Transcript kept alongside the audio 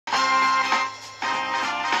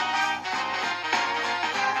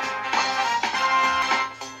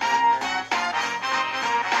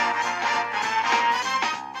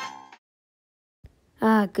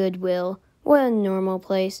Goodwill. What a normal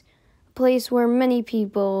place. A place where many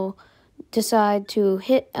people decide to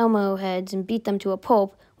hit Elmo heads and beat them to a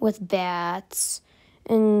pulp with bats.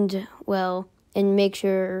 And, well, and make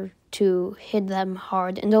sure to hit them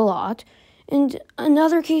hard and a lot. And in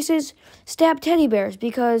other cases, stab teddy bears,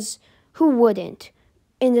 because who wouldn't?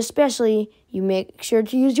 And especially, you make sure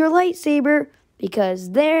to use your lightsaber,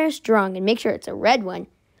 because they're strong, and make sure it's a red one,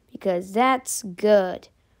 because that's good.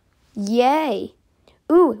 Yay!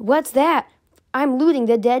 Ooh, what's that? I'm looting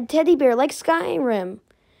the dead teddy bear like Skyrim.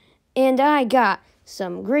 And I got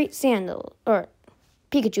some great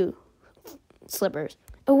Pikachu slippers.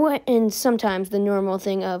 And sometimes the normal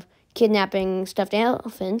thing of kidnapping stuffed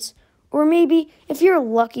elephants. Or maybe, if you're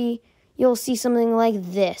lucky, you'll see something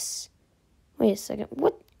like this. Wait a second.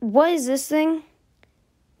 What is this thing?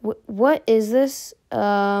 What is this?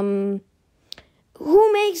 Who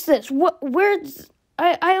makes this?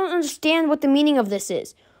 I don't understand what the meaning of this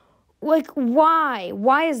is. Like, why?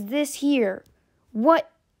 Why is this here? What?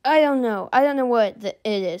 I don't know. I don't know what it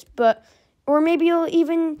is. Or maybe you'll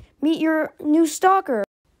even meet your new stalker.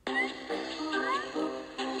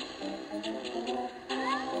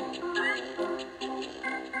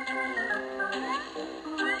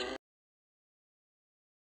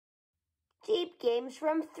 Cheap games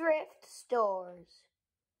from thrift stores.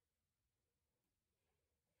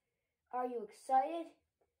 Are you excited?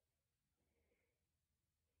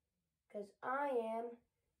 Because I am.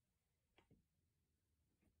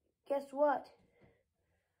 Guess what?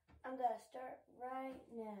 I'm going to start right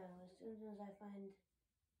now as soon as I find.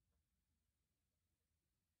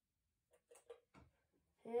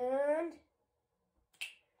 And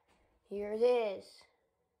here it is.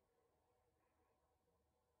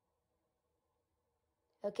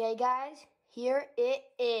 Okay, guys, here it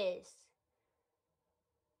is.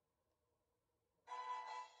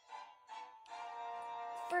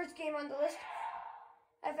 First game on the list,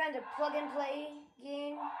 I found a plug-and-play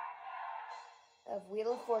game of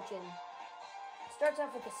Wheel of Fortune. It starts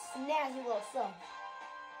off with a snazzy little song.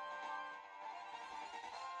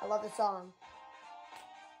 I love the song.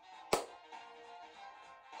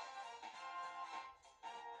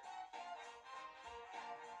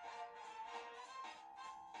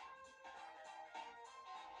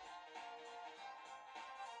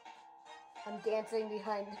 I'm dancing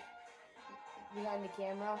behind the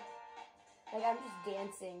camera. Like, I'm just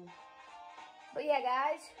dancing. But yeah,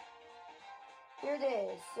 guys, here it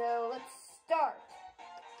is. So let's start.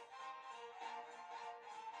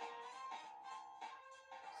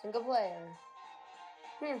 Single player.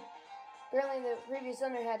 Apparently the previous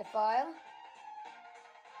owner had a file.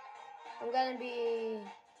 I'm gonna be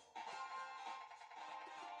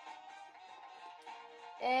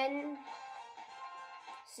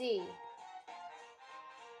NC.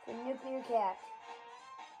 The nuclear cat.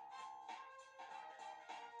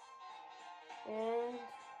 And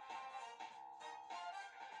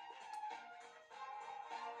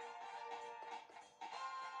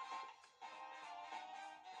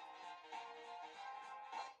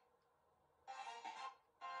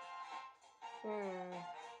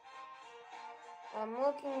I'm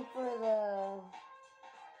looking for the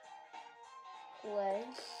play.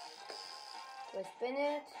 Do I spin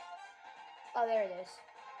it? Oh, there it is.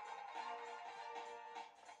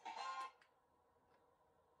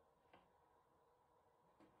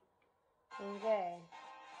 Okay.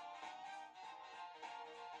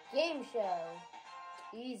 Game show.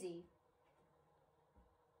 Easy.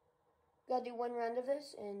 Gotta do one round of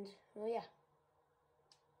this, and, well, yeah.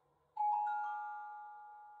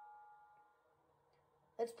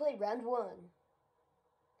 Let's play round one.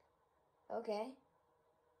 Okay.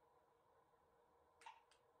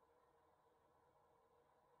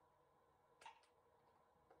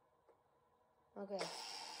 Okay.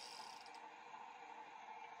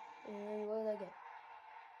 And what did I get?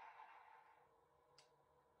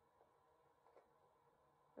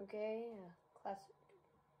 Okay, classic.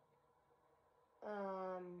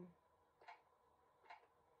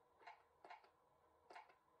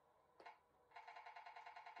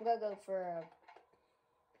 I'm gonna go for a,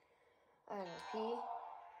 I don't know, P.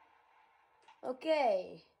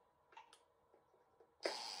 Okay.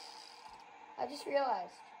 I just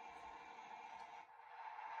realized.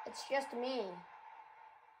 It's just me.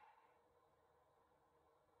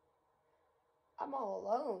 I'm all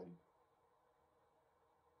alone.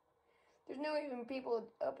 There's no even people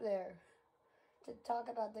up there to talk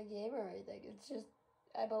about the game or anything. It's just,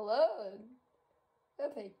 I'm alone.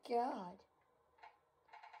 Oh my god.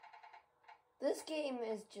 This game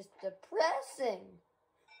is just depressing.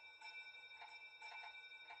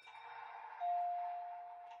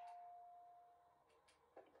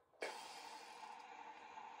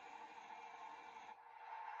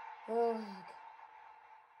 Ugh.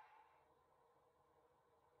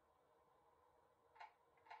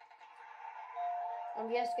 I'm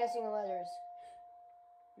just guessing letters.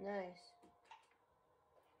 Nice.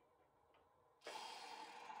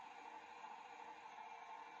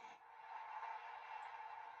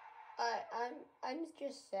 I'm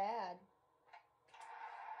just sad.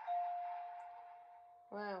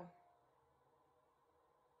 Wow.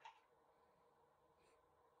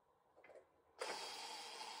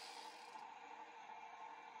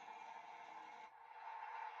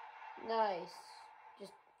 Nice.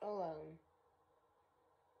 Just alone.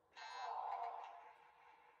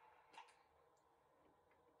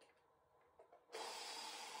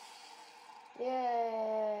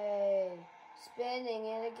 Yay! Spinning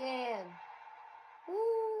it again.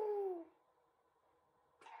 Woo!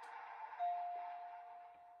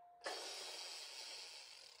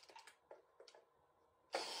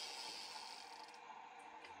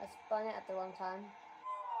 I spun it at the wrong time.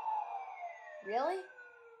 Really?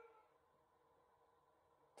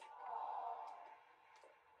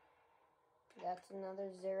 That's another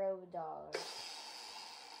 $0.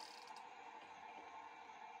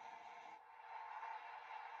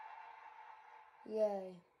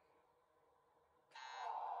 Yay.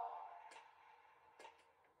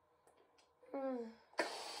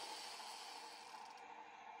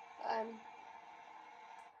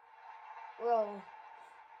 Well,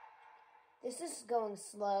 this is going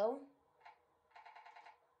slow.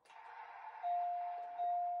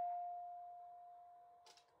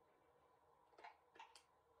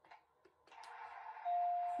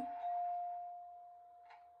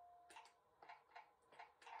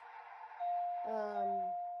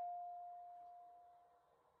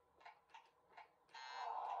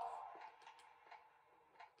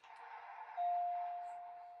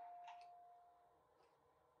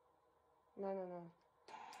 No.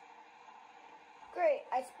 Great,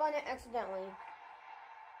 I spun it accidentally.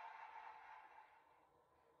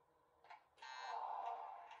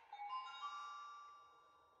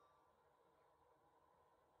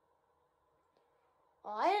 Oh,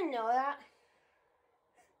 I didn't know that.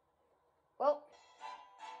 Well.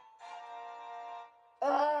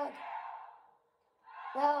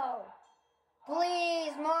 No.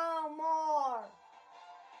 Please, no more.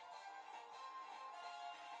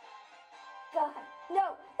 God,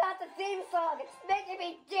 no, not the theme song. It's making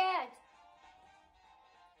me dance.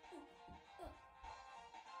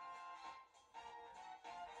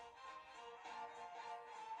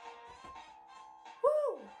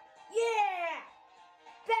 Woo! Yeah!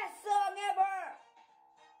 Best song ever!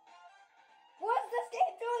 What's this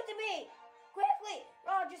game doing to me? Quickly!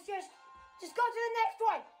 Oh, just go to the next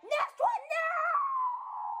one! Next one now!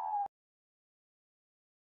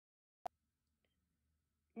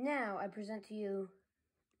 Now I present to you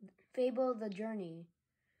Fable the Journey,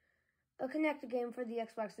 a connected game for the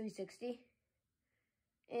Xbox 360.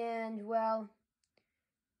 And, well,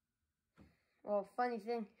 funny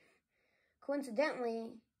thing,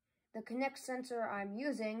 coincidentally, the Kinect sensor I'm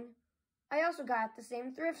using, I also got at the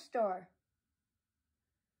same thrift store.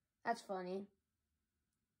 That's funny.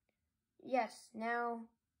 Yes, now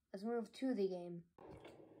let's move to the game.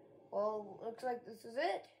 Well, looks like this is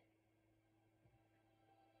it.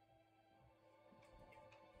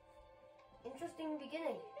 Interesting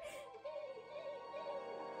beginning.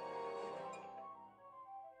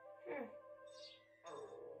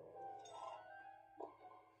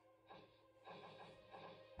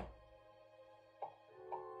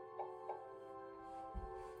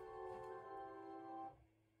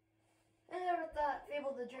 I never thought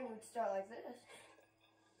Fable the Journey would start like this.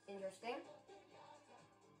 Interesting.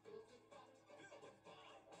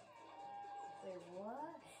 Wait,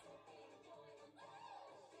 what?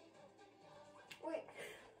 Wait,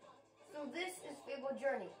 so this is Fable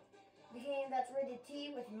Journey, the game that's rated T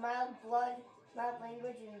with mild blood, mild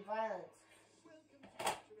language, and violence.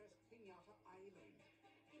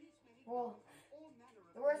 Well,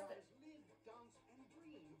 the worst. Dance and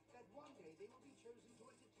dream that one day they will be chosen to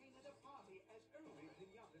entertain at a party as only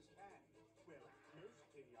pinatas can. Well, most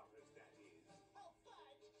pinatas, that is. Oh,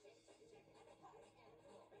 fudge!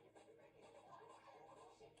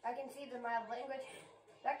 I can see the mild language.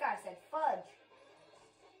 That guy said fudge.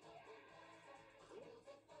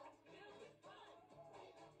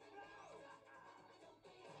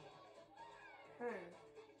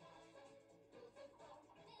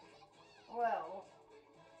 Well.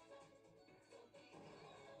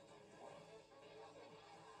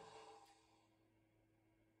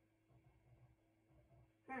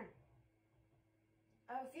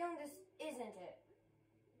 I have a feeling this isn't it.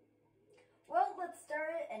 Well, let's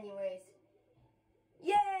start it anyways.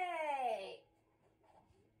 Yay!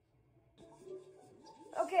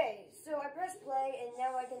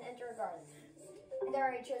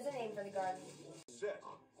 already chose a name for the garden. Set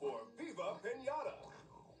for Viva Pinata.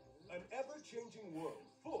 An ever-changing world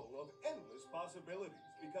full of endless possibilities.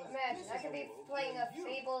 Because imagine, I could be playing a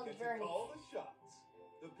fabled journey. All the shots.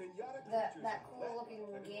 The pinata creatures that cool-looking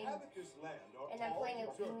game, this land are and I'm playing a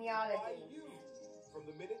pinata game. You. From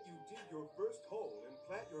the minute you dig your first hole and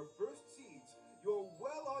plant your first seeds, you're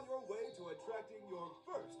well on your way to attracting your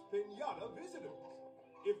first pinata visitors.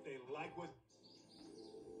 If they like what...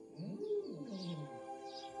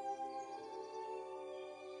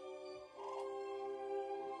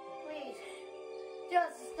 Please,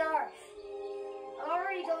 just start. I'm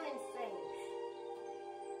already going insane.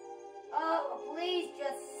 Oh, please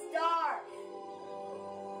just start.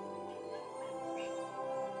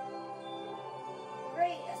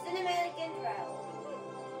 Great, a cinematic intro.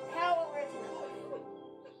 How original.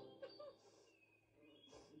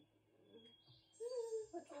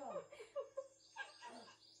 What's wrong?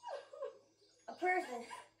 A person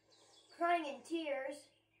crying in tears.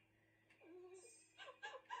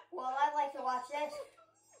 Well, I'd like to watch this.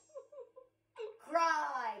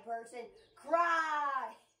 Cry, person,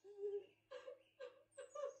 cry.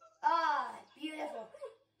 Ah, beautiful.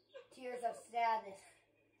 Tears of sadness.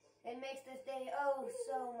 It makes this day oh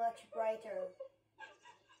so much brighter.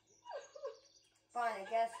 Fine, I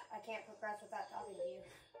guess I can't progress without talking to you.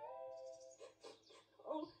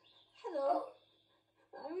 Oh, hello.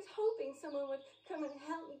 I was hoping someone would come and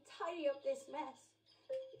help me tidy up this mess.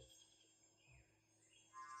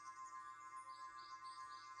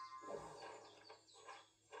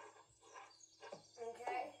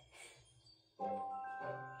 Okay.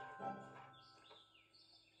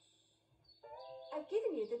 I've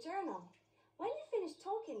given you the journal. When you finish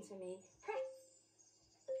talking to me, press...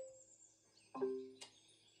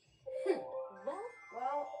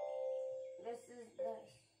 Well, this is this.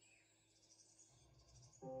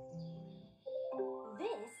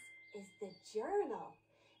 This is the journal.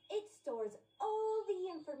 It stores all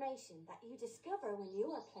the information that you discover when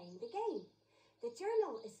you are playing the game. The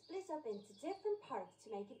journal is split up into different parts to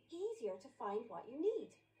make it easier to find what you need.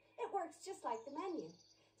 It works just like the menu.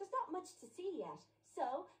 There's not much to see yet,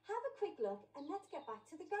 so have a quick look and let's get back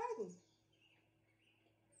to the garden.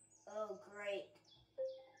 Oh, great.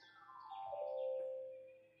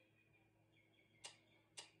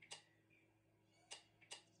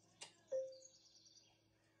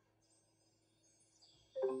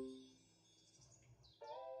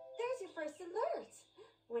 There's your first alert.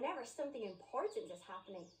 Whenever something important is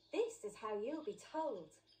happening, this is how you'll be told.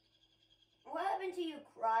 What happened to you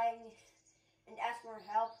crying and asking for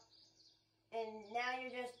help? And now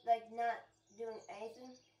you're just, like, not doing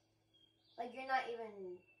anything? Like, you're not even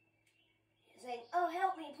saying, oh,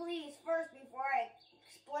 help me, please, first before I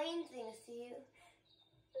explain things to you.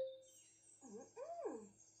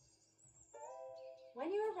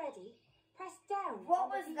 When you are ready, press down. What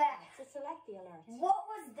was that? To select the alert. What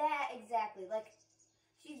was that exactly? Like,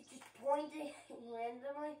 she's just pointing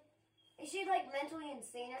randomly? Is she, like, mentally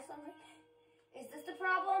insane or something? Is this the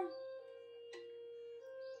problem?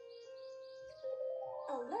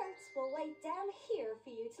 Alerts will wait down here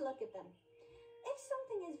for you to look at them. If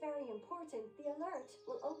something is very important, the alert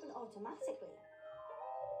will open automatically.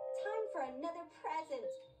 Time for another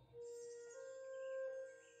present.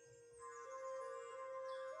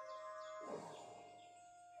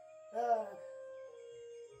 Ugh.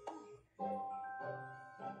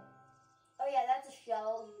 Oh yeah, that's a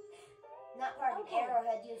shovel. Not part of an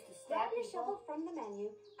arrowhead used to stab Grab your people. shovel from the menu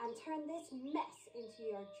and turn this mess into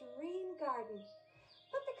your dream garden.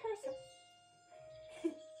 Put the cursor...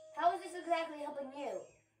 How is this exactly helping you?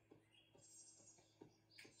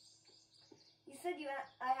 You said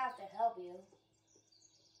I have to help you.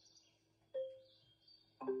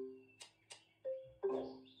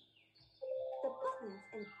 The buttons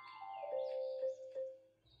and...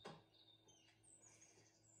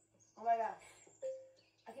 Oh my god.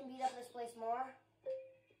 I can beat up this place more.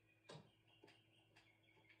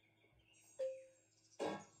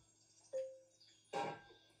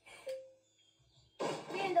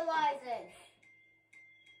 Vandalizing!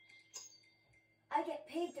 I get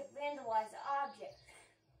paid to vandalize objects.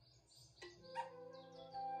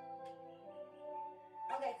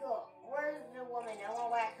 Okay, cool. Where's the woman? I want to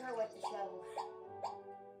whack her with the shovel.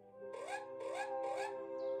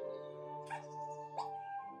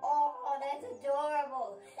 Oh, that's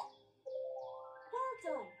adorable. Well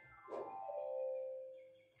done.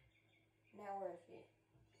 Now where is she?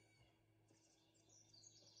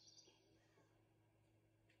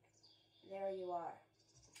 There you are.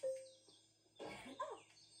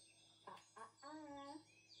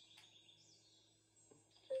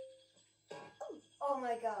 Oh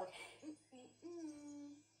my god.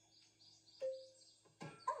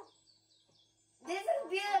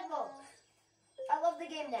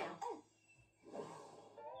 game now.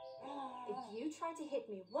 If you try to hit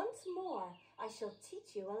me once more, I shall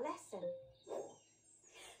teach you a lesson.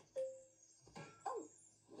 Oh,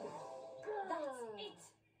 that's it.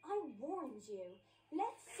 I warned you.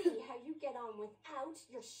 Let's see how you get on without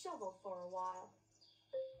your shovel for a while.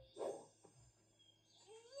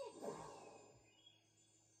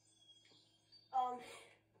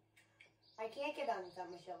 I can't get on without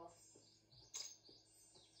my shovel.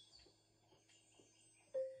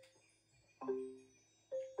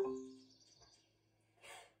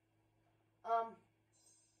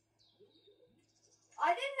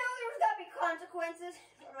 I didn't know there was gonna be consequences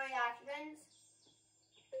for my actions.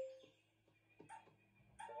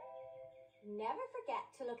 Never forget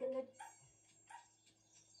to look in the...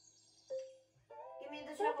 Give me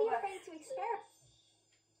the Don't shovel be back. afraid to experiment.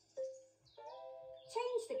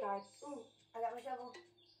 Change the guard. Ooh, I got my shovel.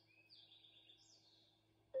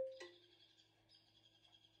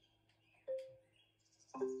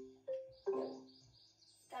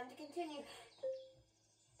 Time to continue.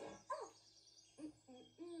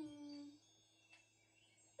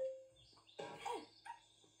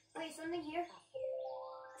 Wait, something here?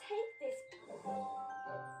 Take this.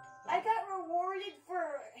 I got rewarded for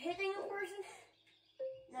hitting a person?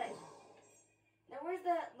 Nice. Now where's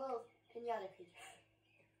that little pinata creature?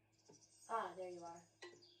 Ah, there you are.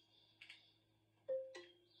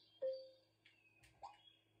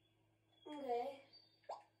 Okay.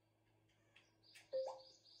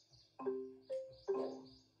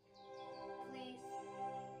 Please.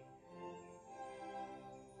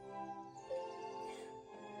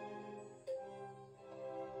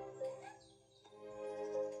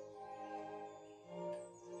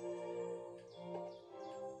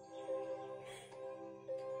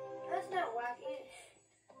 That's not wacky.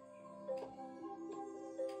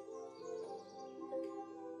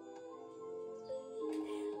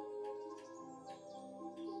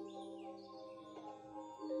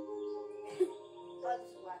 Oh, this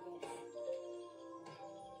is wacky.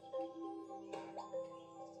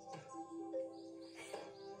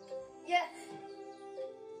 Yes!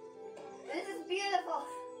 This is beautiful!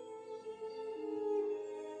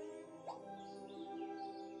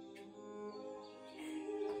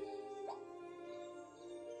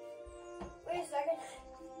 Wait a second.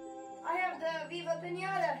 I have the Viva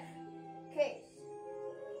Pinata case.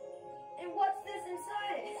 And what's this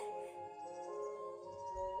inside it?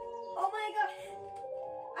 Oh my god!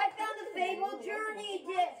 I found the Fable Journey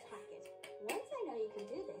disc! Packet. Once I know you can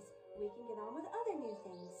do this, we can get on with other new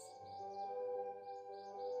things.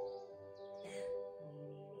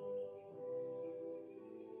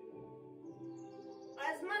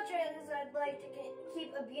 As much as I'd like to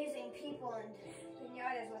keep abusing people and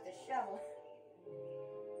pinatas with a shovel,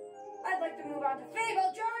 I'd like to move on to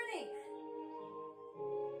Fable Journey!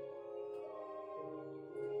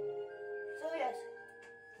 So yes,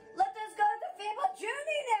 let us go to Fable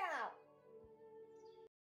Journey now!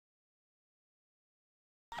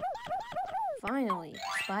 Finally,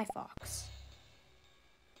 Spy Fox.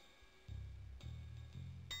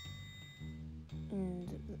 And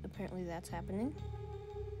apparently that's happening.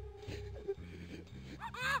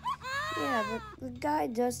 Yeah, the guy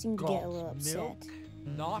does seem to get a little upset.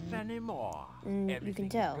 Not anymore. And you can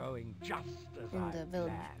Everything's tell going just as in I the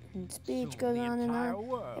village. planned. And speech Soon goes the on and entire on. I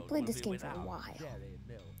world played will this be game for a without while. dairy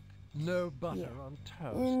milk. No butter Yeah. on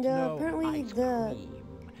toast. And no apparently ice the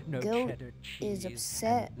cream, no goat cheddar cheese, is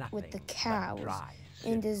upset and with the nothing but cows dry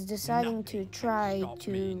and is deciding to Nothing can try stop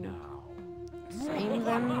me to now. frame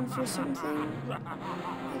them for something,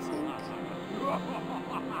 I think.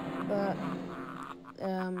 But,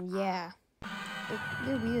 yeah.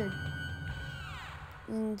 They're weird.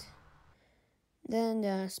 And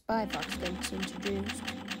then Spy Fox gets introduced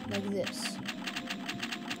like this.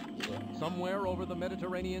 Somewhere over the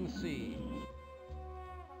Mediterranean Sea.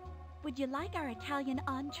 Would you like our Italian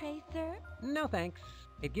entree, sir? No thanks.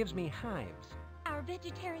 It gives me hives. Our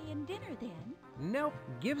vegetarian dinner, then? Nope,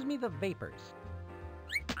 gives me the vapors.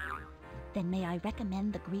 Then may I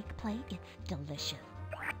recommend the Greek plate? It's delicious.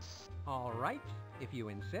 All right, if you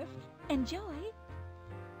insist. Enjoy.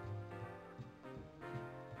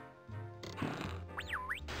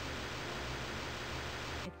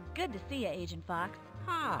 It's good to see you, Agent Fox.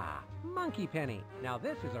 Ha! Monkey Penny. Now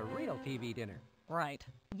this is a real TV dinner. Right.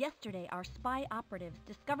 Yesterday, our spy operatives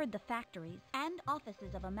discovered the factories and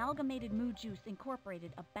offices of Amalgamated Moo Juice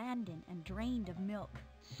Incorporated abandoned and drained of milk.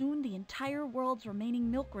 Soon, the entire world's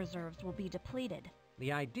remaining milk reserves will be depleted.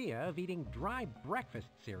 The idea of eating dry breakfast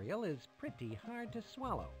cereal is pretty hard to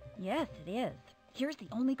swallow. Yes, it is. Here's the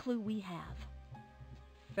only clue we have.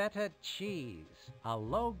 Feta cheese. A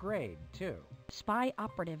low grade, too. Spy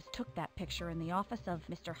operatives took that picture in the office of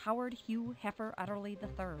Mr. Howard Hugh Heifer Utterly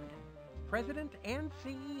III. President and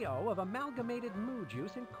CEO of Amalgamated Moo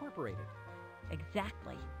Juice Incorporated.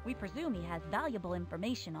 Exactly. We presume he has valuable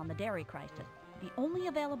information on the dairy crisis. The only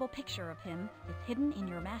available picture of him is hidden in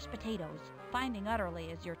your mashed potatoes. Finding Utterly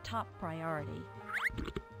is your top priority.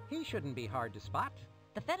 He shouldn't be hard to spot.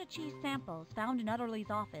 The feta cheese samples found in Utterly's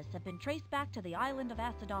office have been traced back to the island of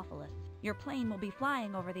Acidophilus. Your plane will be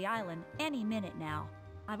flying over the island any minute now.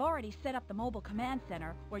 I've already set up the mobile command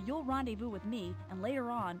center where you'll rendezvous with me and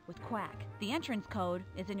later on with Quack. The entrance code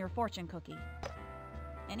is in your fortune cookie.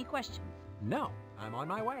 Any questions? No, I'm on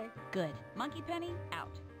my way. Good. Monkey Penny,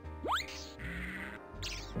 out.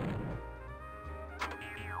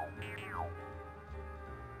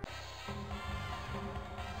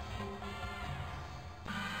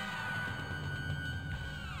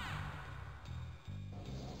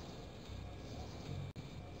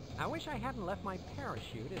 I wish I hadn't left my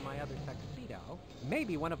parachute in my other tuxedo.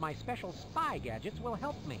 Maybe one of my special spy gadgets will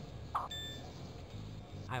help me.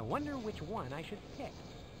 I wonder which one I should pick.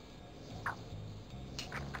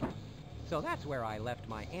 So that's where I left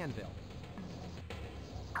my anvil.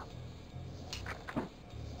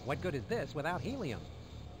 What good is this without helium?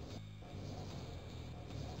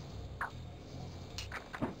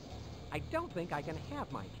 I don't think I can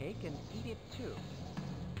have my cake and eat it too.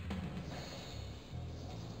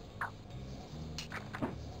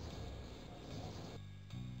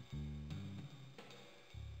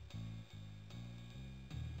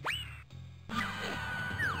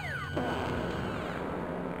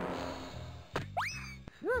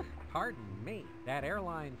 Pardon me. That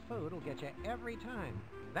airline food will get you every time.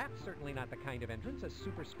 That's certainly not the kind of entrance a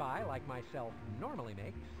super spy like myself normally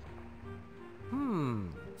makes.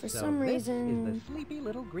 For so some this reason, is the sleepy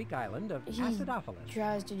little Greek island of he Acidophilus.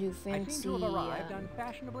 tries to do I fancy, seem to have arrived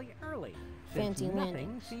unfashionably early, fancy since nothing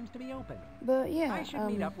landings. seems to be open. But yeah, I should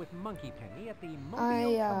meet up with Monkey Penny at the Mobile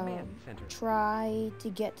I Command Center. try to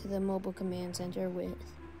get to the mobile command center with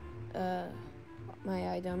my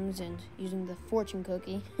items and using the fortune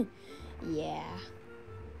cookie. Yeah.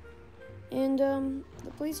 And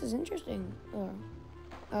the place is interesting.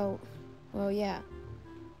 Oh, well, yeah.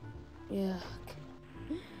 Yuck.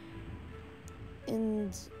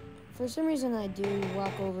 And for some reason I do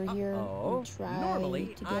walk over here and try Normally,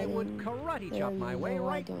 to get I would in. karate There chop you my way go,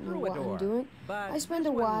 right I don't know through what a door. I'm doing. But I spend a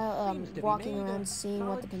this one while seems to be walking made around of seeing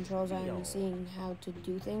what the solid controls are steel. and seeing how to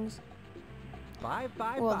do things.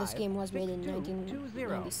 555 Well, this game was made in 6220.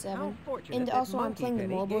 1997, How fortunate and that also I'm Monkey playing the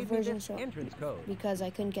Penny mobile gave me version, this so entrance code. because I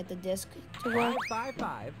couldn't get the disc to work.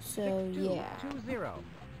 555 So, yeah. 6220.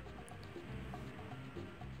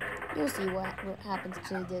 You'll see what happens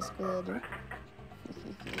to the disc later.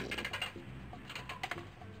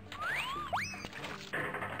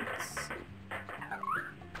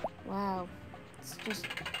 Wow, it's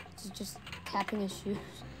just tapping his shoes.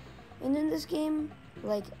 And in this game,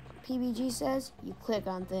 like PBG says, you click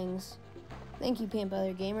on things. Thank you, Pimp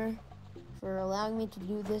Other Gamer, for allowing me to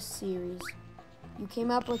do this series. You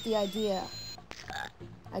came up with the idea.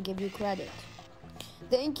 I give you credit.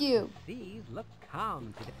 Thank you. These look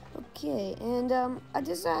calm today. Okay, and I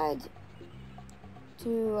decide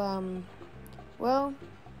to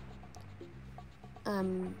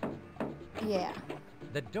yeah.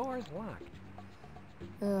 The door's locked.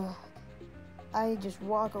 I just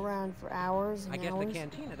walk around for hours and I guess hours. the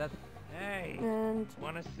cantina doesn't. Hey, And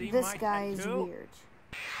wanna see this my guy is tattoo? weird.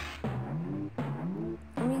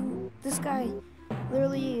 I mean, this guy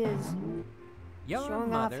literally is Your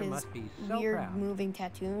showing off mother his must be so weird proud. moving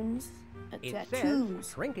tattoos. It says Tattoos,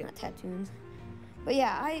 trinket. not tattoos. But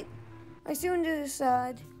yeah, I soon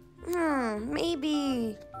decide,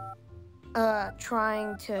 maybe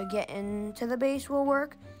trying to get into the base will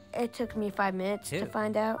work. It took me 5 minutes to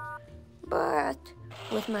find out, but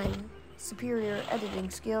with my superior editing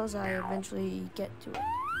skills, I eventually get to it,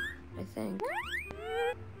 I think.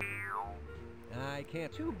 I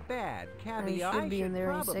can't. Too bad. I Caveat. should be in there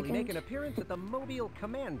in a probably second. make an appearance at the Mobile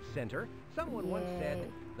Command Center. Someone once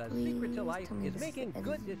said, "The secret to Please life tell me is this making is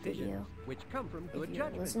good a decisions, video. which come from good If you're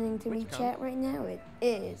judgment." listening to me which comes chat right now, it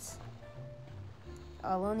is.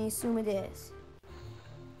 I'll only assume it is.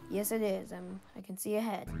 Yes, it is. I can see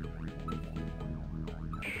ahead.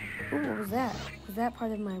 Ooh, what was that? Was that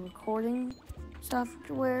part of my recording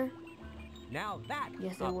software? Now that's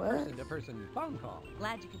Yes, a it was. person-to-person phone call.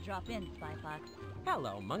 Glad you could drop in, Spy Fox.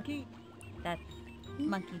 Hello, monkey. That's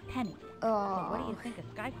Monkey Penny. But what do you Oh. think of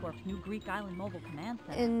Skycorp's new Greek Island Mobile Command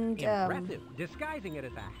Center? And, Impressive. Disguising it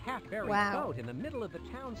as a half-buried Wow. boat in the middle of the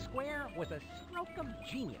town square was a stroke of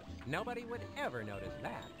genius. Nobody would ever notice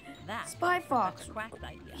that. That. Spy Fox. That's Quack's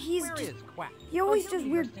idea. He's Where just, is Quack? he always He'll does be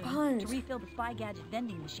here weird soon puns. to refill the Spy Gadget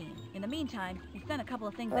vending machine. In the meantime, he sent a couple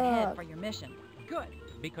of things ahead for your mission. Good,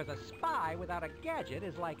 because a spy without a gadget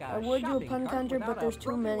is like a I would do a shopping pun cart counter, without but a there's too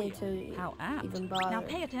broken many wheel. to How apt. even bother. Now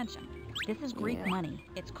pay attention. This is Greek Yeah. money.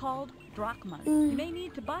 It's called drachmas. You may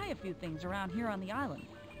need to buy a few things around here on the island.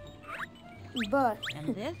 But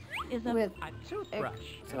And this is a... with A toothbrush,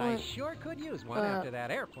 and I excellent, sure could use one after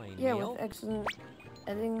that airplane yeah, meal. with excellent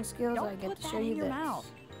editing skills, Don't I get put to that show in you your this.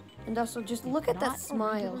 mouth. And also, just look It's at that not a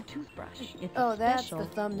smile. regular toothbrush. It's Oh, a that's special the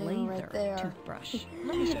thumbnail laser right there. toothbrush.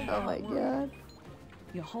 Let me show you Oh how my it works. god.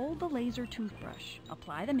 You hold the laser toothbrush,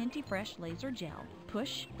 apply the Minty Fresh laser gel,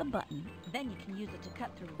 push the button, then you can use it to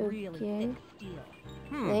cut through really Okay. thick steel.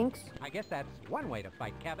 Thanks. I guess that's one way to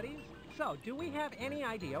fight cavities. So, do we have any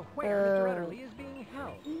idea where Mr. Utterly is being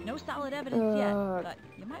held? No solid evidence yet, Uh. but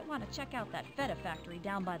you might want to check out that feta factory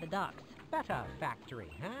down by the docks. Feta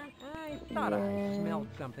factory, huh? I thought Yeah. I smelled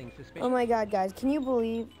something suspicious. Oh my god, guys, can you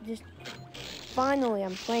believe, just, finally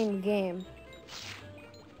I'm playing the game.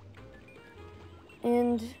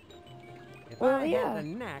 And, If well, I had yeah, the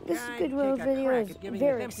knack, this I'd Goodwill take a video crack is at giving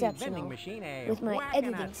very this empty vending exceptional machine a with my whack and a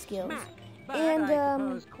editing skills. smack. But And, I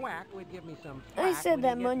suppose Quack would give me some I flack said when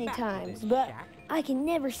that he gets many back to times, this but shack. I can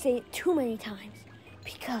never say it too many times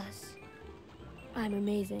because I'm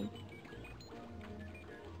amazing.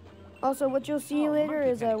 Also, what you'll see Oh, later Monkey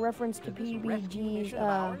is a Penny. reference to Does this rescue PBG's mission of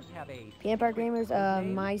ours have a Vampire secret Gamers code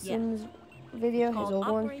name? My Yes. Sims video, It's his called old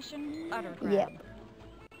one. Operation Utter Grab. Yep.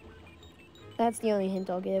 That's the only hint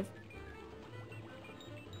I'll give.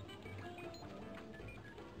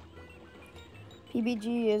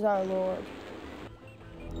 PBG is our lord.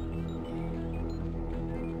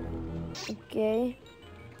 Okay.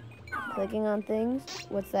 Clicking on things.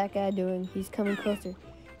 What's that guy doing? He's coming closer.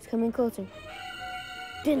 He's coming closer.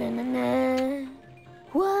 Da-na-na-na.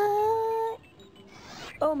 What?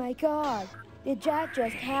 Oh my god. Did that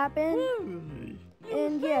just happen?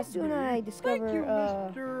 And yeah, soon I discover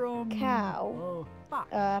a cow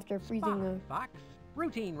Fox. after freezing Fox.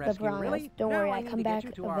 Routine the rescue, piranhas. really? Don't Now worry, I I need come to get back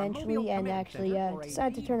you to our eventually mobile and command actually center for a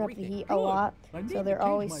decide to turn up the debriefing. heat a lot. I need So to they're change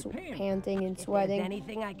always my pants. panting and If sweating there's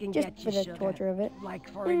anything I can just get for you, the sugar, torture of it. like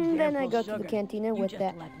for And then I example, go to the sugar, cantina you with just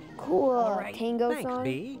that let me know. cool All right? tango Thanks, song.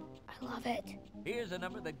 B. I love it. Here's a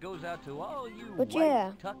number that goes out to all you But white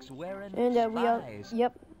yeah. tux wearing And we all, spies.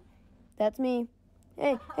 yep, that's me.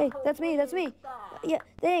 Hey, that's me, that's me. Yeah,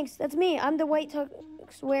 thanks, that's me. I'm the white tux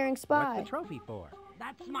wearing What's spy. the trophy for?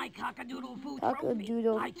 That's my cockadoodle food trophy.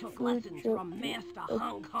 Cockadoodle I took food lessons from trophy. Master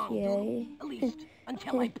Hong Kong Okay. Doodle. At least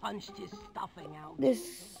until I punched his stuffing out.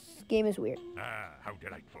 This game is weird. Ah, how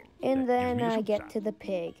delightful. And then Give me I some get sap. to the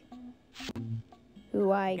pig,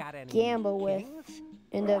 who I Got any gamble with, kings?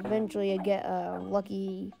 and eventually I get a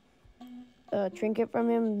lucky trinket from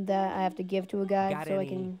him that I have to give to a guy Got so I any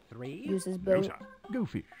can threes? use his No, boat. sir. Go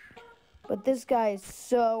fish. But this guy is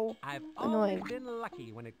so I've annoying. always been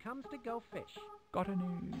lucky when it comes to go fish. Got any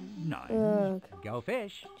nine? Go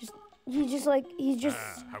fish. he's just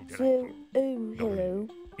how so. delightful. Oh, Got hello.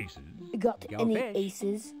 any aces? Got Go any fish.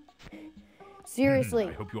 aces? Seriously,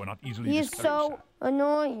 I hope you are not easily he is discouraged, so sir.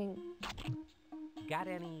 annoying. Got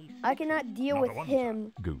any? I cannot deal Not with a one,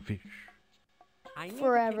 him. sir. Go fish. I need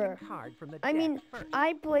forever. To take a card from the I deck mean, first.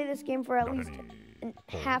 I play this game for at Got least any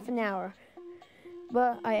half an hour,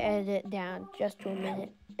 but I edit it down just to a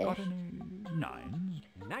minute. Got any nines?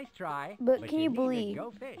 Nice try. But can you need to believe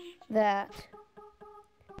Go fish. That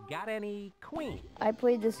Got any queen? I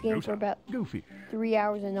played this game No, for sir. about Go fish. 3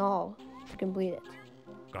 hours in all to complete it.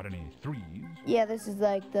 Got any threes? Yeah, this is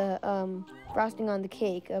like the frosting on the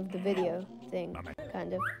cake of the video thing,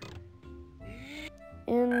 kind of.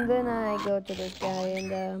 And then I go to this guy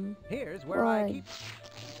and Here's where why? I keep.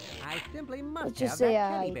 I simply must let's just have say that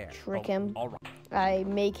teddy I bear. trick Oh, him. all right. I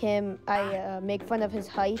make him. I make fun of his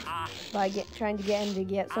height by trying to get him to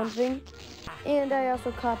get something, and I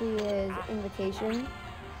also copy his invitation.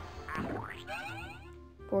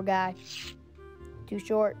 Poor guy. Too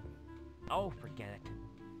short. Oh, forget it.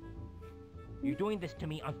 You're doing this to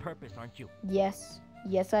me on purpose, aren't you? Yes,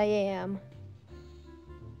 yes I am.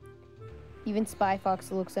 Even Spy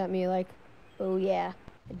Fox looks at me like, oh yeah,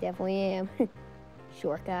 I definitely am.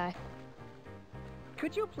 Short guy.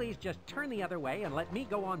 Could you please just turn the other way and let me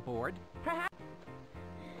go on board?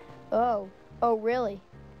 Oh really?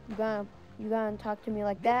 You gonna talk to me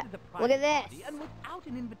like that? This is a Look at private this. party, and without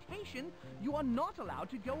an invitation, you are not allowed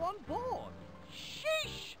to go on board.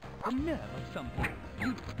 Sheesh! The nerve of some people.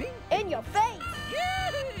 You'd think. In your face!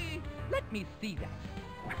 Yay! Let me see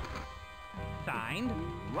that. Signed,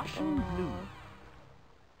 Russian Blue.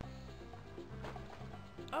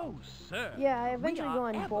 Oh, sir. Yeah, I eventually go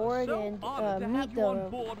on board and meet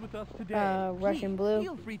the Russian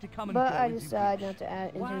Blue, but I decide not to add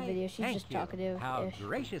it into the video. She's just talkative-ish. How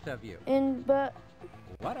gracious of you. But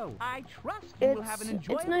What a... I trust you will have an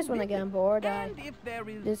enjoyable it's nice when I get on board. And if there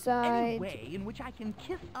is decide... any way in which I can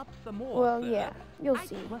kiss up some more, Well, sir, yeah, you'll I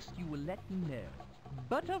see. trust you will let me know.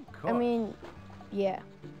 But of course... I mean, yeah.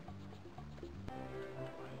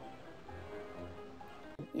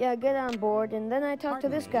 Yeah, get on board, and then I talk to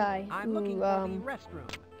this guy I'm looking who, for the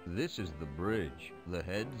restroom. This is the bridge. The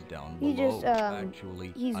head's down below. he just,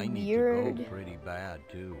 Actually, he's I need weird. to go pretty bad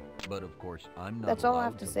too. But of course, I'm not. That's all I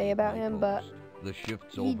allowed have to say leave about my him, but post. The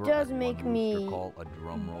shift's he over does at make one rooster me call, a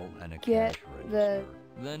drum roll, and a get cash the register.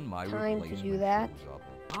 Then my time to replacement do that. shows up.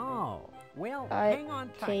 Oh, well, I hang on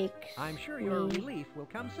tight. take I'm sure your me relief will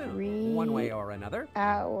come soon, 3 one way or another.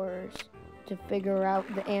 hours to figure out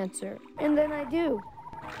the answer, and then I do.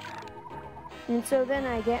 And so then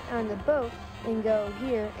I get on the boat and go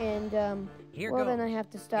here, and Here well, goes. then I have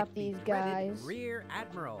to stop It's the these dreaded guys Rear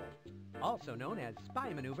Admiral, also known as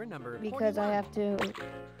spy maneuver number because I 41. have to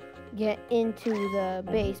get into the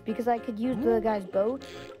base because I could use the guy's boat,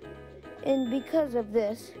 and because of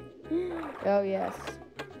this, oh yes,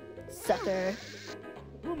 sucker.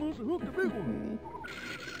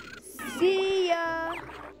 See ya.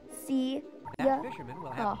 See ya. That fisherman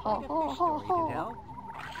will have quite a fish story to tell.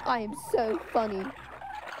 I am so funny.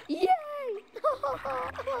 Yay!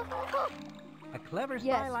 A clever spy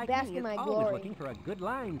Yes, like bask me in is my always glory. looking for a good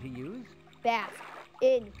line to use. Bask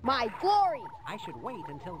in my glory. I should wait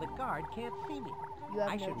until the guard can't see me. You have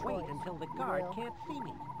I no should wait choice. until the guard Will. can't see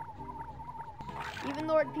me. Even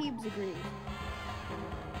Lord Peebs agrees.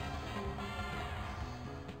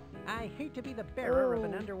 I hate to be the bearer of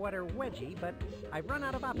an Oh. underwater wedgie, but I've run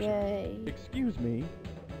out of options. Yay. Excuse me.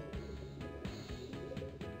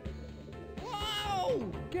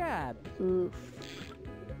 Whoa! Gad! Oof.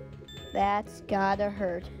 That's gotta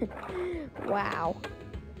hurt. Wow.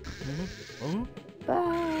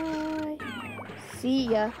 Bye. See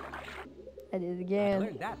ya. I did it I again.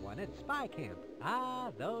 learned that one at spy camp.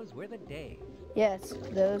 Ah, those were the days. Yes,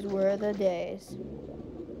 those were the days.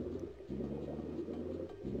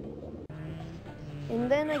 And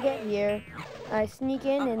then I get here, I sneak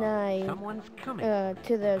in and I Someone's coming.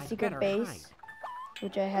 to the I secret better base, hide.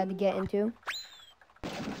 which I had to get into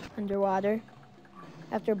underwater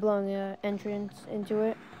after blowing an entrance into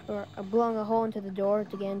it, or blowing a hole into the door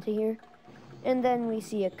to get into here. And then we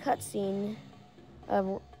see a cutscene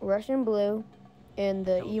of Russian Blue and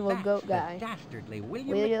the So evil that's goat the guy, dastardly William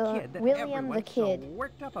William- the Kid that William the everyone's Kid. so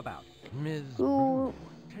worked up about. Ms. who,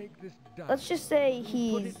 Take this dime. let's just say Put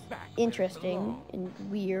he's it back where it interesting belongs.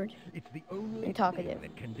 and weird. It's the only and talkative. thing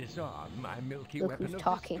that can disarm my milky Look weapon who's of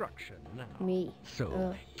talking. destruction now. Me.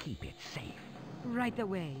 So keep it safe. Right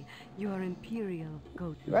away, your imperial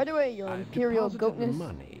goat. Right away, your I've imperial deposited the goatness.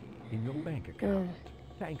 money in your bank account.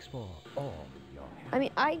 Thanks for all your help. I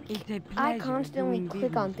mean, It's a I pleasure constantly doing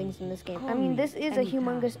click on business things with in this game. you. I Call mean, me this is a anytime.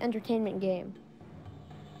 humongous entertainment game.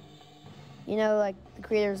 You know, like the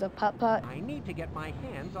creators of Putt Putt, I need to get my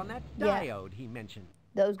hands on that Yeah. diode he mentioned.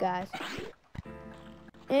 those guys.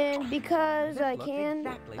 And because This I looks can,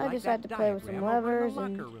 exactly I like decide to that play with some diagram over in levers, the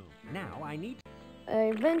and locker room. Now I need. I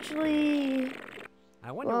eventually,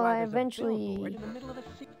 I wonder well, why I there's eventually- a billboard in the middle of a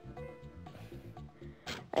sea.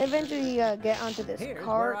 get onto this Here's where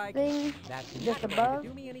cart I- thing, That's just not going above. to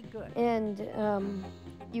do me any good. and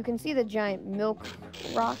you can see the giant milk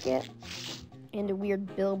rocket and a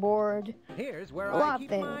weird billboard. Here's where a lot I of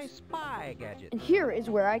keep my things. spy gadget. And here is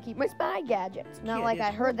where I keep my spy gadgets. Not Kid like is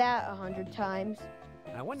I heard that 100 times.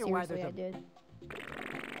 I wonder why Seriously, there's I a did.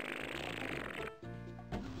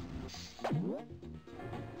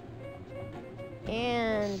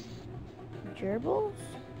 And gerbils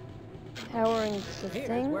powering this Here's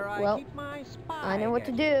thing. where I Well, keep my spy I know what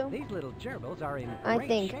to gadget. do. These little gerbils are in I great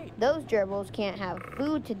think shape. those gerbils can't have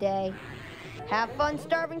food today. Have fun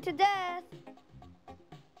starving to death.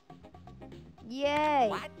 Yay!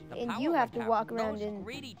 What? The And power you have of to that- walk around those in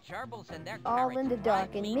greedy gerbils and their all in carrots the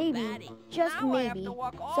dark, drive and me maybe, batty. just Now I have maybe, to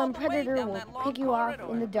walk all some the way predator down will that long pick you off in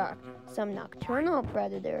corridor. the dark. Some nocturnal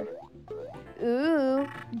predator. Ooh,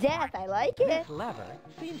 death! I like it. This lever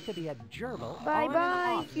seems to be a gerbil Bye on and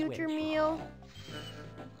bye, off future switch. meal.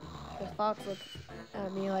 The fox looks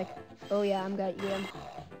at me like, oh yeah, I'm gonna eat him.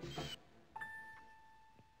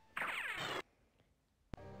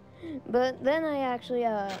 But then I actually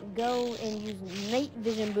go and use night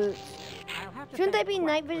vision boots. I'll have to Shouldn't thank they be Quack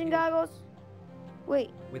night for vision his- goggles?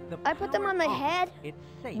 Wait, With the I put them on my power head? off, It's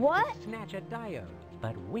safe What? to snatch a diode.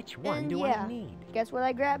 But which one And do yeah, I need? guess what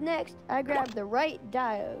I grabbed next? I grabbed the right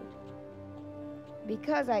diode.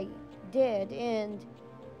 Because I did, and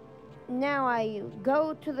now I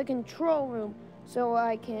go to the control room so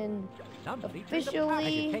I can Somebody turn the power- I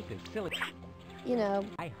should officially, take this silly- you know,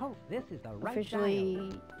 I hope this is the right diode.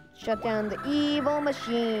 officially shut down the evil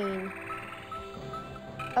machine.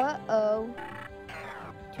 Uh-oh.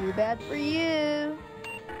 Too bad for you.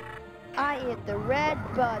 I hit the red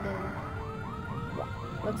button.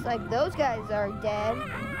 Looks like those guys are dead.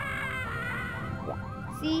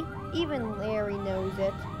 See, even Larry knows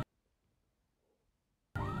it.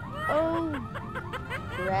 Oh,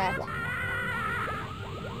 drat.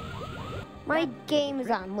 My game is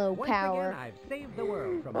on low Once power. Again, I've saved the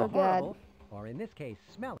world from Oh, a God. horrible, or in this case,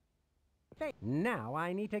 smelly. fate. Now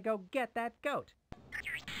I need to go get that goat.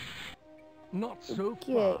 Not so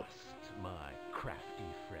Okay. fast, my crafty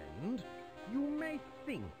friend. You may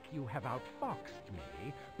think you have outfoxed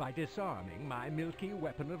me by disarming my milky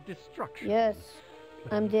weapon of destruction. Yes,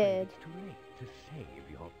 But I'm afraid dead. It's too late to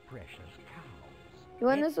save your precious cows. You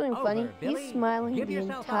want to know It's something funny? over, Billy. He's smiling Give the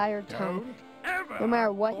yourself up. entire time, Don't ever no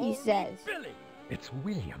matter what call he me says. Billy. It's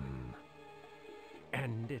William.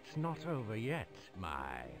 And it's not over yet,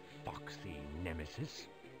 my foxy nemesis.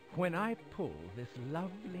 When I pull this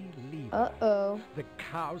lovely lever, Uh-oh. the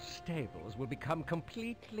cow's stables will become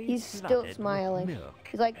completely He's still flooded with smiling. milk.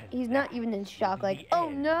 He's like, he's not even in shock, like, oh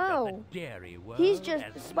no! Dairy world He's just,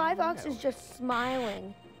 as Spy Fox is just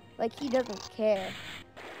smiling. Like, he doesn't care.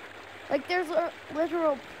 Like, there's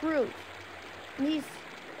literal proof. And he's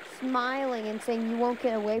smiling and saying you won't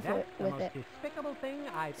get away That's the with most it. despicable thing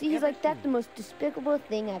I've See, he's ever like, that's seen. the most despicable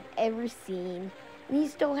thing I've ever seen. And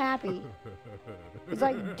he's still happy. He's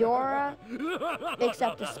like Dora,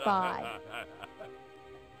 except a spy.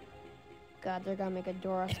 God, they're gonna make a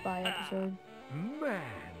Dora spy episode. Man,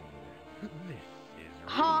 this is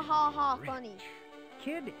Ha ha ha, rich. funny.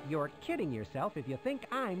 Kid, you're kidding yourself if you think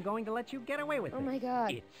I'm going to let you get away with Oh it. my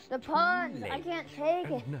god. It's The too puns! I late. can't take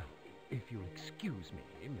it. And now, if you'll excuse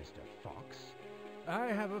me, Mr. Fox, I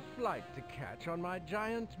have a flight to catch on my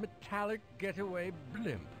giant metallic getaway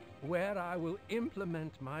blimp, where I will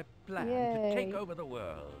implement my plan to take Yay. over the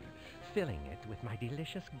world, filling it with my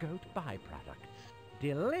delicious goat byproducts.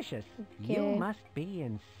 Delicious? You Okay. must be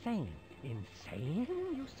insane. Insane,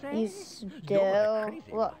 you say? He's You're the still, crazy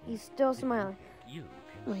look, one. he's still smiling. You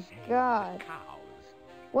Oh can my save God. cows.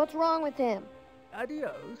 What's wrong with him?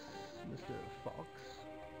 Adios, Mr. Fox.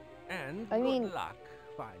 And I mean- good luck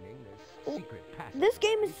finding this secret passage. This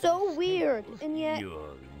game is so to the weird, stables and yet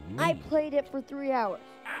you'll I need. played it for 3 hours.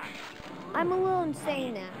 I'm a little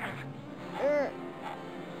insane now.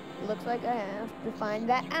 Looks like I have to find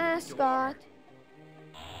that ascot.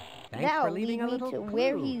 Thanks That'll for leaving lead a me little to clue,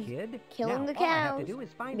 where he's kid. killing Now, the all I have cows. to do is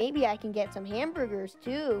find Maybe I can get some hamburgers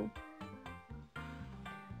too.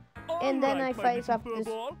 And then I face off this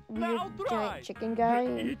weird giant chicken guy.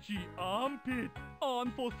 Itchy armpit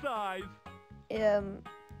on for size.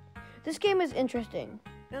 This game is interesting.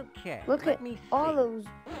 Okay, Look let at me all see. those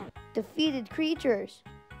defeated creatures.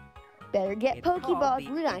 Better get It's called Pokeballs.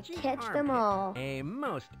 the We're gonna itchy catch them armpit, all. A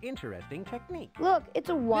most interesting technique. Look, it's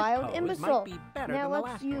a wild This pose imbecile. Might be better Now than the let's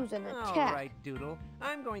last use one. an All attack. right, Doodle.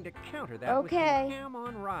 I'm going to counter that with Okay. some ham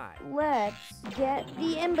on rye. Let's get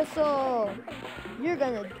the imbecile. You're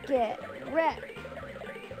gonna get wrecked.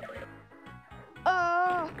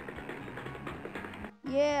 Oh!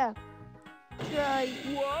 Yeah. Try.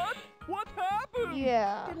 What? What happened?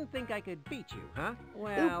 Yeah. Didn't think I could beat you, huh?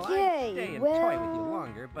 Well, Okay, I'd stay and toy with you well,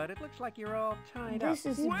 longer, but it looks like you're all tied This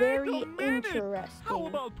up. is Wait very a minute. How interesting.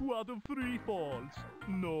 about 2 out of 3 falls?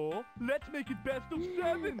 No, let's make it best of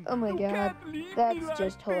 7. Oh my You god. can't leave me That's like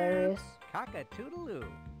just this. hilarious. Cock-a-toodle-oo.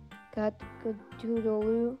 Got good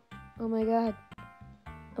toodaloo. Oh my god.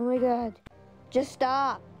 Oh my god. Just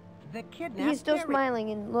stop. The kidnapped He's still dairy- smiling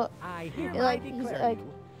and look. I hereby Like he's declare like,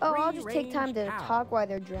 you oh, I'll just take time free-range to cow. talk while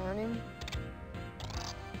they're drowning.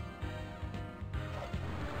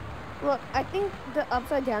 Look, I think the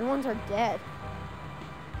upside down ones are dead.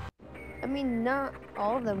 I mean, not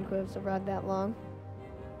all of them could have survived that long.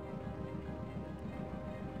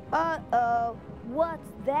 Uh-oh,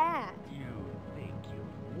 what's that? You think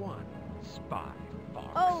you've won, Spy Fox.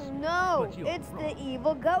 Oh no, But you're it's the wrong.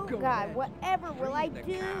 evil goat Go guy. ahead. Whatever will I Free the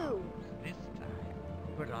do? cows this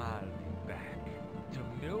time, but I'll be back to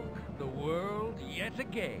milk the world yet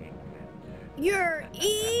again. You're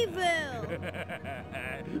evil!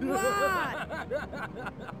 Run!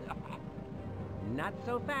 Not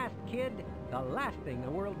so fast, kid. The last thing the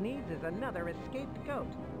world needs is another escaped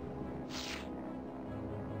goat.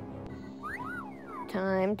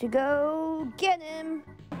 Time to go get him.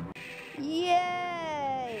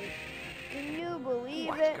 Yay! Can you believe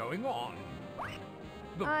What's it? going on?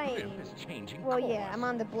 The blimp is changing Well, course. yeah, I'm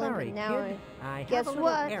on the blimp Sorry, now. kid. I Guess have a little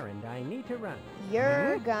what? errand I need to run.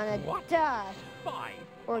 You're gonna What? die. Fine.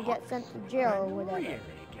 Or get sent to jail or whatever. Really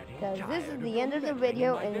Because this is tired the of end of the meddling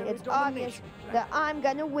video, in my and very it's obvious domination that I'm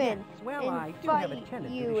gonna win. Yes, well, and I do have a fight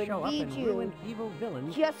tendency you to and show up beat and you. ruin evil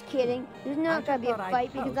villains. Just kidding. There's not I gonna be a just thought I'd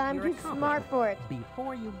fight because toast I'm your too smart for it.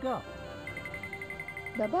 Before you go.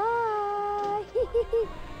 Bye-bye.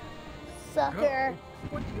 Sucker.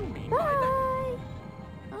 What do you mean Bye. by that?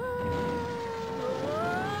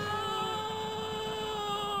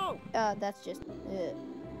 That's just...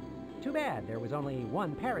 Too bad there was only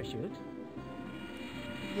one parachute.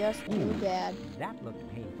 Just too bad. That looked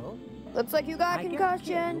painful. Looks like you got I guess Kid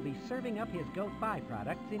concussion. will be serving up his goat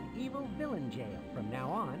byproducts in evil villain jail from now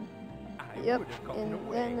on. I Yep, would have gone and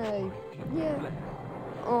away then yeah.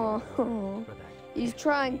 for Oh, that. he's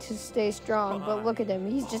trying to stay strong, but look at him.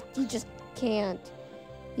 He just can't.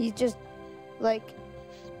 He's just like,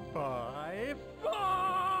 Spy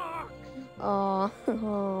Fox!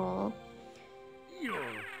 oh. You'll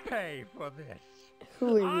pay for this.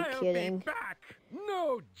 Who are you I'll kidding? Be back.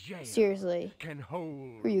 No jail Seriously. can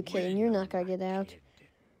hold Who are you kidding? You're not gonna get out.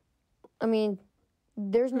 I mean,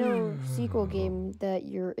 there's no sequel game that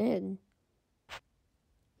you're in.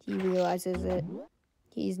 He realizes that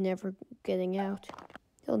he's never getting out.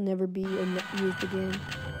 He'll never be used again.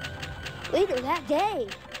 Later that day.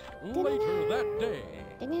 Later that day.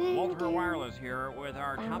 Walter Wireless here with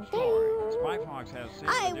our top story. Spy Fox has saved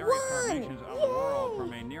the dairy farm nations of the world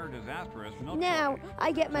from a near disastrous milk Now shortage.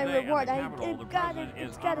 I get my Today at reward. the Capitol, the president is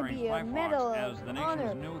It's gotta honoring be a Spy Fox medal, as the nation's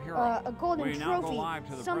honor, new hero. a golden we now go trophy, live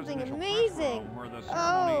to the something presidential amazing. press room where the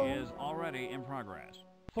ceremony Oh. is already in progress.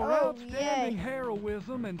 For Oh, outstanding yay.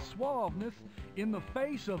 heroism and suaveness in the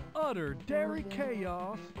face of utter dairy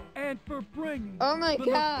chaos, and for bringing Oh my the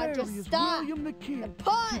God, just nefarious stop. William the Kid to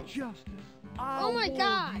punch. justice. Oh my award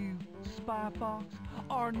God. you, Spy Fox,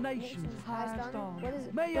 our nation's highest honor. What is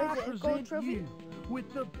it? May What I is it, a gold present trophy? you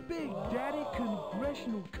with the Big Daddy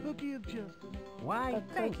Congressional Cookie of Justice. Why,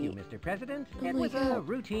 thank you, Mr. President. Oh It my was a God.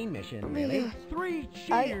 routine mission, Oh my really. God. 3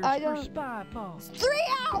 cheers I for don't- Spy Fox. 3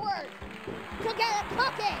 hours to get a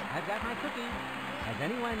cookie. I've got my cookie. Has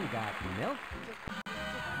anyone got milk?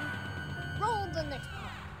 Roll the next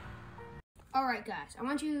part. All right, guys. I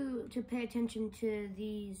want you to pay attention to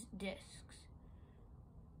these discs.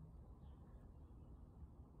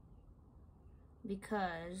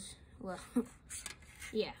 Because, well,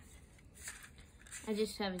 yeah. I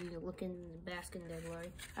just have you look in the basket in their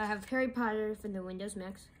glory. I have Harry Potter for the Windows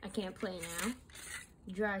Max. I can't play now.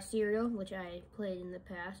 Dry Cereal, which I played in the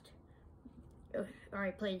past. Or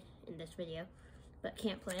I played in this video, but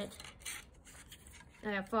can't play it.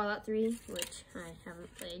 I have Fallout 3, which I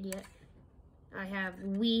haven't played yet. I have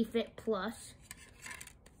Wii Fit Plus.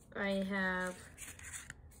 I have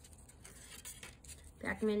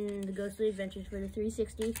Pac-Man The Ghostly Adventures for the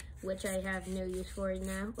 360, which I have no use for it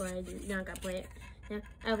now, or I not got to play it. Now,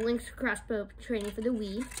 I have Link's Crossbow Training for the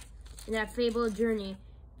Wii, and I have Fable Journey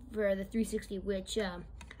for the 360, which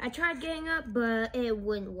I tried getting up, but it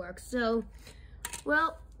wouldn't work. So,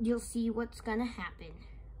 well, you'll see what's gonna happen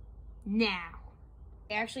now.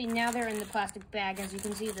 Actually, now they're in the plastic bag, as you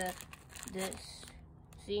can see this.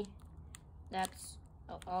 See? That's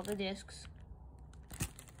all the discs.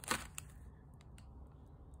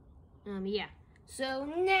 Yeah. So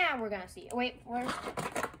now we're gonna see. Wait, first,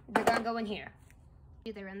 they're gonna go in here.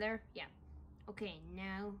 See, they're in there? Yeah. Okay,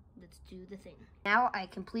 now let's do the thing. Now I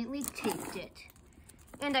completely taped it.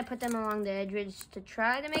 And I put them along the edges to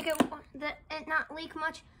try to make it not leak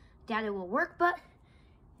much. Doubt it will work, but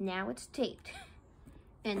now it's taped.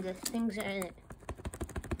 And the things are in it.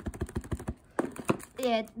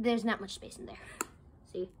 Yeah, there's not much space in there.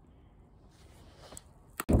 See?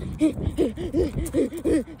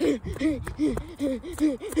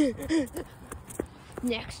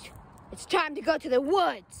 Next, it's time to go to the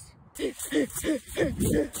woods.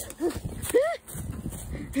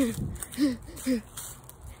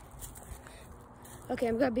 Okay,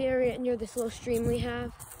 I'm gonna be right near this little stream we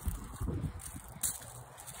have.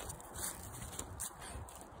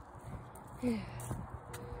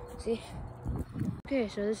 See? Okay,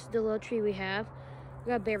 so this is the little tree we have.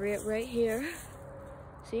 We gotta bury it right here.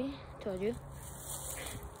 See? Told you.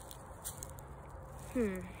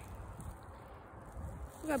 We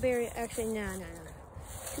gotta bury it. Actually, no.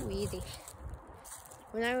 Too easy.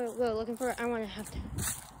 When I go looking for it, I wanna have to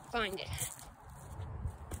find it.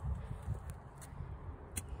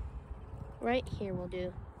 Right here will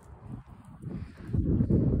do.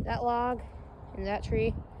 That log in that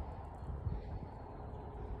tree.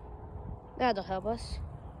 That'll help us.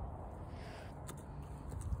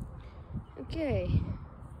 Okay.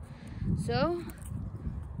 So,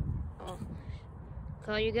 I'll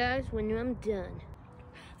call you guys when I'm done.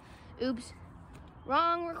 Oops.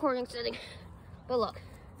 Wrong recording setting. But look.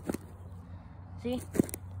 See?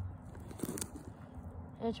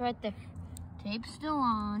 It's right there. Tape's still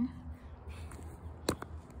on.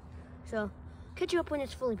 So, catch you up when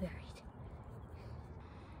it's fully buried.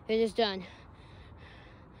 It is done.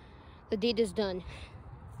 The deed is done.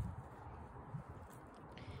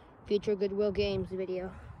 Future Goodwill Games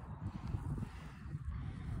video.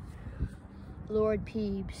 Lord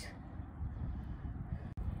Peebs.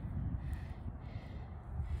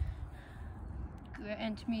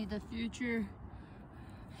 Grant me the future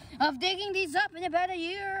of digging these up in about a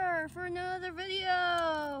year for another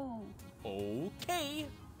video. Okay.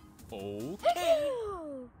 Okay.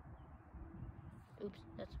 Oops,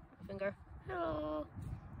 that's my finger. Hello.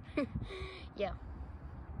 Yeah.